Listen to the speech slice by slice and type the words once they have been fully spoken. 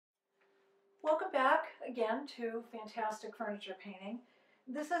Welcome back again to Fantastic Furniture Painting.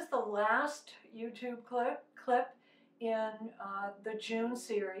 This is the last YouTube clip in the June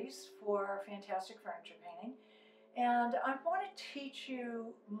series for Fantastic Furniture Painting. And I want to teach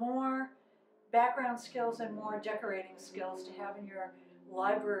you more background skills and more decorating skills to have in your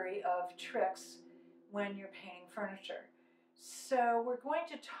library of tricks when you're painting furniture. So we're going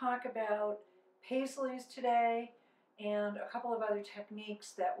to talk about paisleys today and a couple of other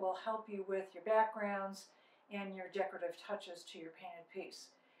techniques that will help you with your backgrounds and your decorative touches to your painted piece.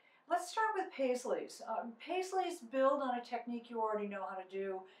 Let's start with paisleys. Paisleys build on a technique you already know how to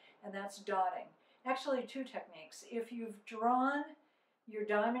do, and that's dotting. Actually, two techniques. If you've drawn your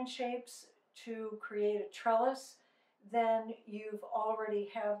diamond shapes to create a trellis, then you've already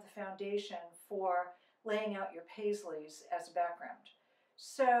have the foundation for laying out your paisleys as a background.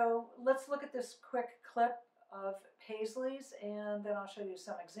 So let's look at this quick clip of paisleys, and then I'll show you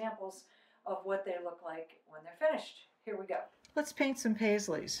some examples of what they look like when they're finished. Here we go. Let's paint some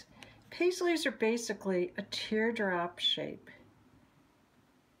paisleys. Paisleys are basically a teardrop shape,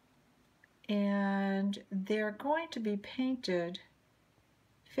 and they're going to be painted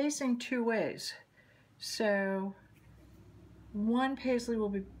facing two ways. So one paisley will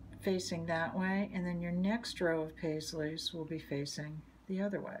be facing that way, and then your next row of paisleys will be facing the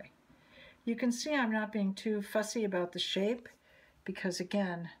other way. You can see I'm not being too fussy about the shape because,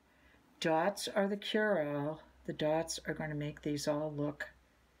 again, dots are the cure-all. The dots are going to make these all look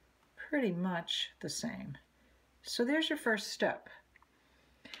pretty much the same. So there's your first step.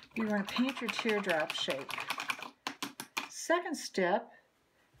 You're going to paint your teardrop shape. Second step,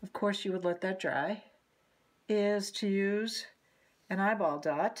 of course you would let that dry, is to use an eyeball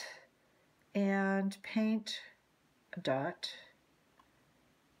dot and paint a dot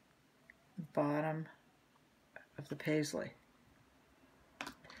bottom of the paisley.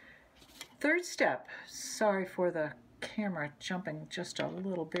 Third step, sorry for the camera jumping just a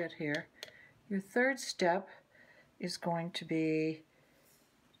little bit here. Your third step is going to be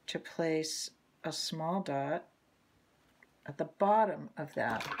to place a small dot at the bottom of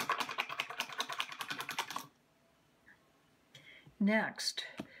that. Next,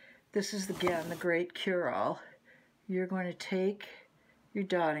 this is again the great cure-all. You're going to take your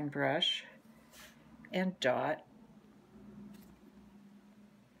dotting brush and dot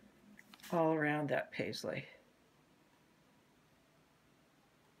all around that paisley.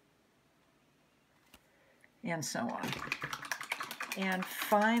 And so on. And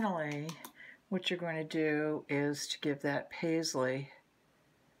finally, what you're going to do is to give that paisley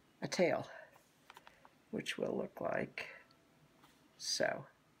a tail, which will look like so.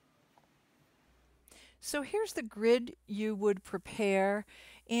 So here's the grid you would prepare,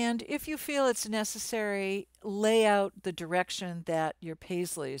 and if you feel it's necessary, lay out the direction that your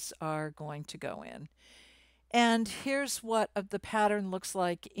paisleys are going to go in. And here's what the pattern looks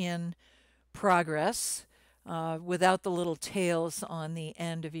like in progress, without the little tails on the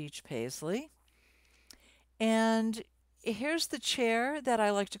end of each paisley. And here's the chair that I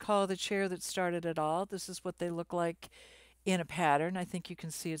like to call the chair that started it all. This is what they look like in a pattern. I think you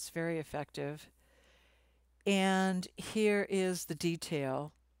can see it's very effective. And here is the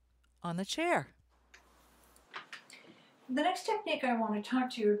detail on the chair. The next technique I want to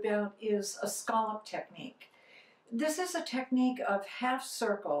talk to you about is a scallop technique. This is a technique of half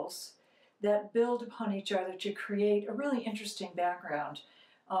circles that build upon each other to create a really interesting background.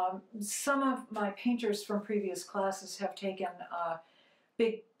 Some of my painters from previous classes have taken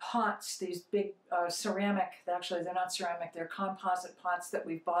big pots, these big ceramic, actually they're not ceramic, they're composite pots that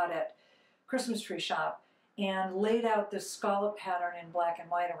we've bought at Christmas tree shop, and laid out this scallop pattern in black and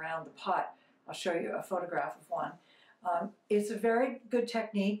white around the pot. I'll show you a photograph of one. It's a very good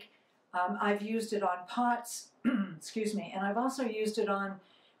technique. I've used it on pots, excuse me, and I've also used it on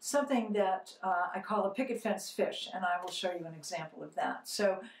something that I call a picket fence fish, and I will show you an example of that.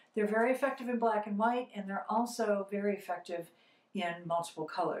 So they're very effective in black and white, and they're also very effective in multiple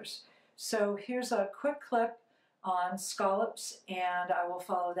colors. So here's a quick clip on scallops, and I will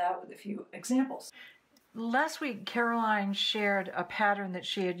follow that with a few examples. Last week, Caroline shared a pattern that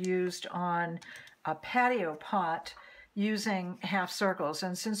she had used on a patio pot using half circles.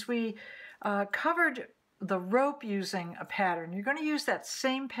 And since we covered the rope using a pattern, you're going to use that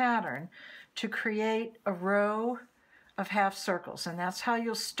same pattern to create a row of half circles. And that's how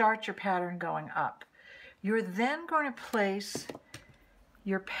you'll start your pattern going up. You're then going to place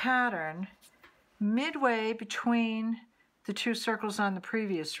your pattern midway between the two circles on the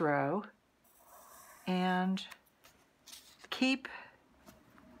previous row, and keep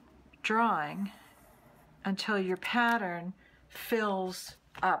drawing until your pattern fills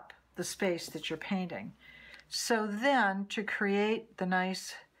up the the space that you're painting. So then, to create the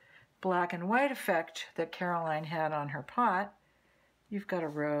nice black and white effect that Caroline had on her pot, you've got a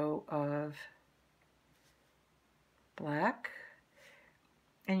row of black,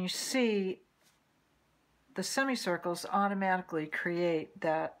 and you see the semicircles automatically create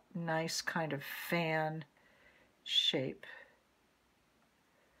that nice kind of fan shape.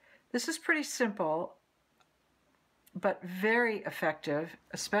 This is pretty simple, but very effective,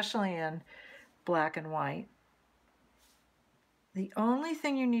 especially in black and white. The only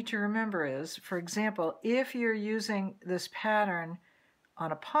thing you need to remember is, for example, if you're using this pattern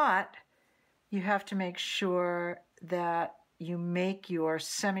on a pot, you have to make sure that you make your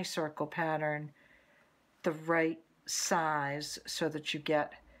semicircle pattern the right size so that you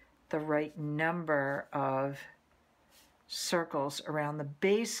get the right number of circles around the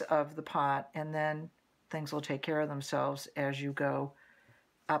base of the pot, and then things will take care of themselves as you go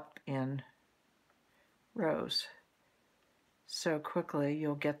up in rows. So quickly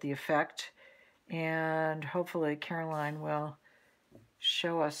you'll get the effect, and hopefully Caroline will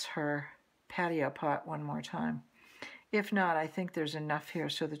show us her patio pot one more time. If not, I think there's enough here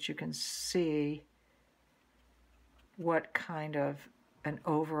so that you can see what kind of an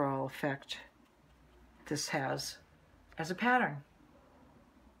overall effect this has as a pattern.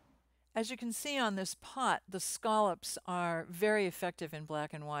 As you can see on this pot, the scallops are very effective in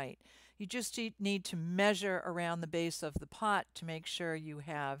black and white. You just need to measure around the base of the pot to make sure you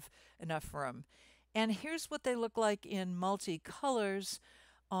have enough room. And here's what they look like in multi-colors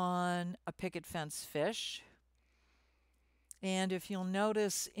on a picket fence fish. And if you'll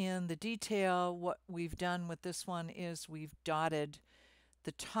notice in the detail, what we've done with this one is we've dotted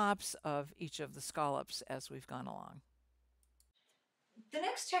the tops of each of the scallops as we've gone along. The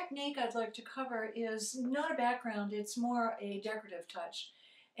next technique I'd like to cover is not a background, it's more a decorative touch.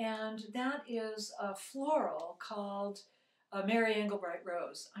 And that is a floral called a Mary Engelbright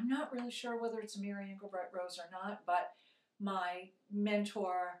rose. I'm not really sure whether it's a Mary Engelbright rose or not, but my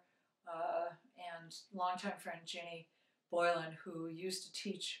mentor and longtime friend Ginny Boylan, who used to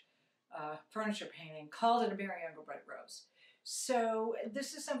teach furniture painting, called it a Mary Engelbright rose. So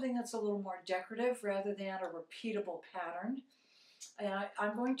this is something that's a little more decorative rather than a repeatable pattern.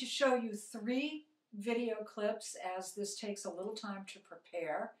 I'm going to show you 3 video clips as this takes a little time to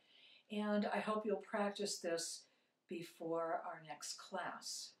prepare, and I hope you'll practice this before our next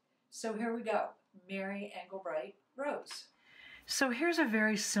class. So here we go, Mary Engelbright rose. So here's a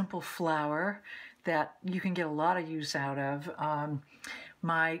very simple flower that you can get a lot of use out of.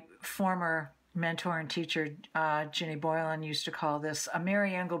 My former mentor and teacher, Ginny Boylan, used to call this a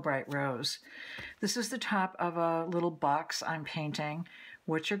Mary Engelbright rose. This is the top of a little box I'm painting.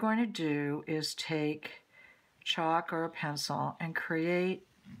 What you're going to do is take chalk or a pencil and create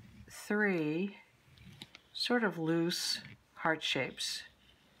 3 sort of loose heart shapes.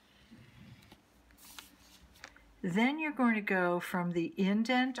 Then you're going to go from the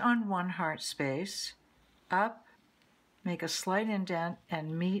indent on one heart space up, make a slight indent,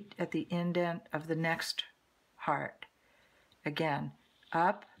 and meet at the indent of the next heart. Again,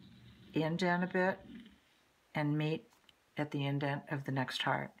 up, indent a bit, and meet at the indent of the next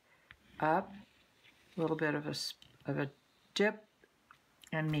heart. Up, a little bit of a dip,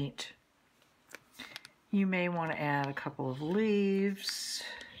 and meet. You may want to add a couple of leaves,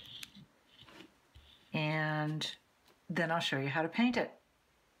 and then I'll show you how to paint it.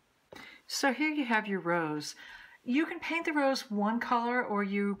 So here you have your rose. You can paint the rose one color or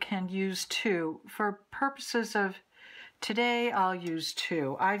you can use 2. For purposes of today, I'll use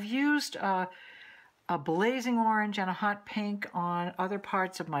 2. I've used a blazing orange and a hot pink on other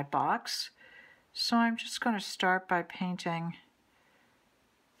parts of my box. So I'm just going to start by painting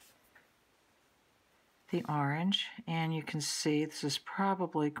the orange, and you can see this is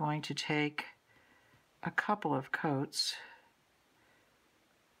probably going to take a couple of coats,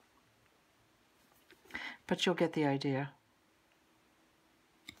 but you'll get the idea.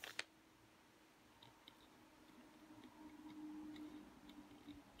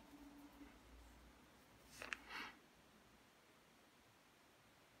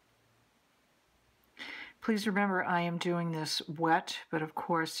 Please remember I am doing this wet, but of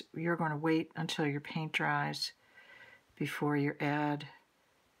course you're going to wait until your paint dries before you add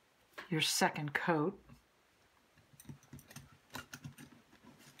your second coat.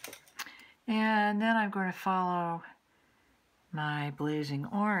 And then I'm going to follow my blazing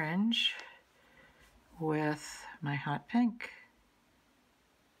orange with my hot pink.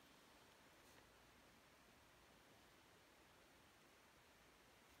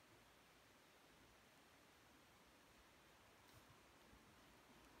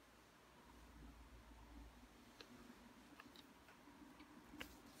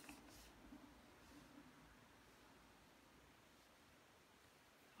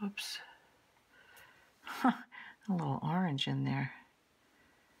 Oops. A little orange in there.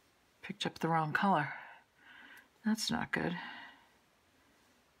 Picked up the wrong color. That's not good.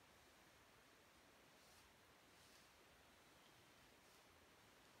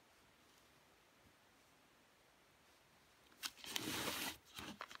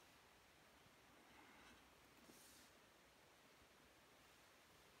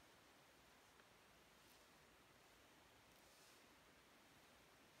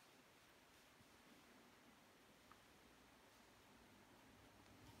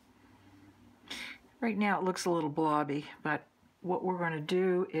 Right now it looks a little blobby, but what we're going to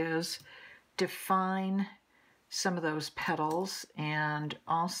do is define some of those petals, and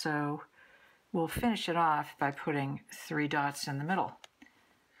also we'll finish it off by putting 3 dots in the middle.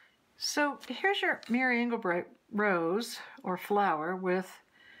 So here's your Mary Engelbreit rose or flower with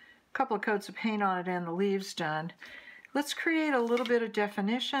a couple of coats of paint on it and the leaves done. Let's create a little bit of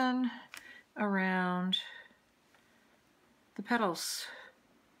definition around the petals.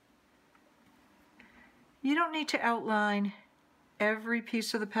 You don't need to outline every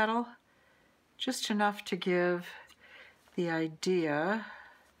piece of the petal, just enough to give the idea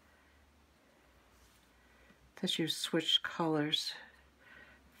that you've switched colors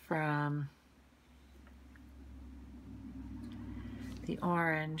from the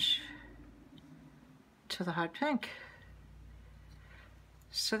orange to the hot pink.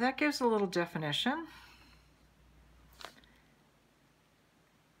 So that gives a little definition.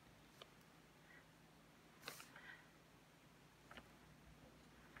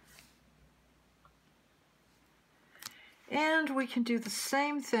 And we can do the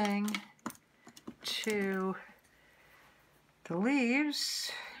same thing to the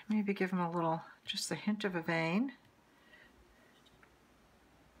leaves. Maybe give them a little, just a hint of a vein.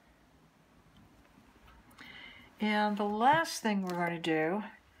 And the last thing we're going to do,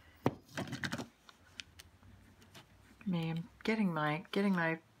 I'm getting my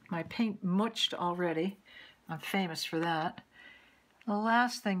paint muched already. I'm famous for that. The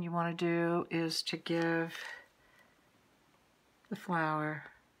last thing you want to do is to give the flower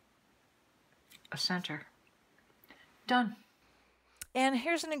a center. Done. And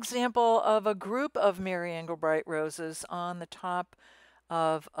here's an example of a group of Mary Engelbreit roses on the top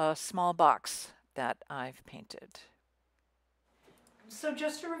of a small box that I've painted. So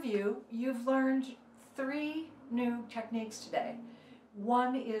just to review, you've learned 3 new techniques today.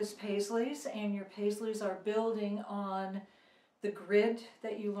 One is paisleys, and your paisleys are building on the grid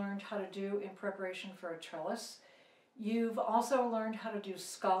that you learned how to do in preparation for a trellis. You've also learned how to do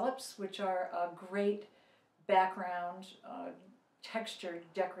scallops, which are a great background, textured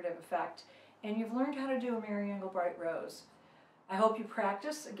decorative effect. And you've learned how to do a Mary Engelbreit rose. I hope you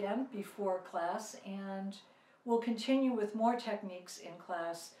practice again before class, and we'll continue with more techniques in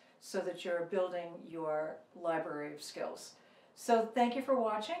class so that you're building your library of skills. So thank you for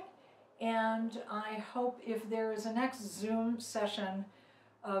watching, and I hope if there is a next Zoom session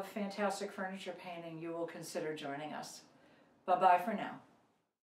of fantastic furniture painting, you will consider joining us. Bye-bye for now.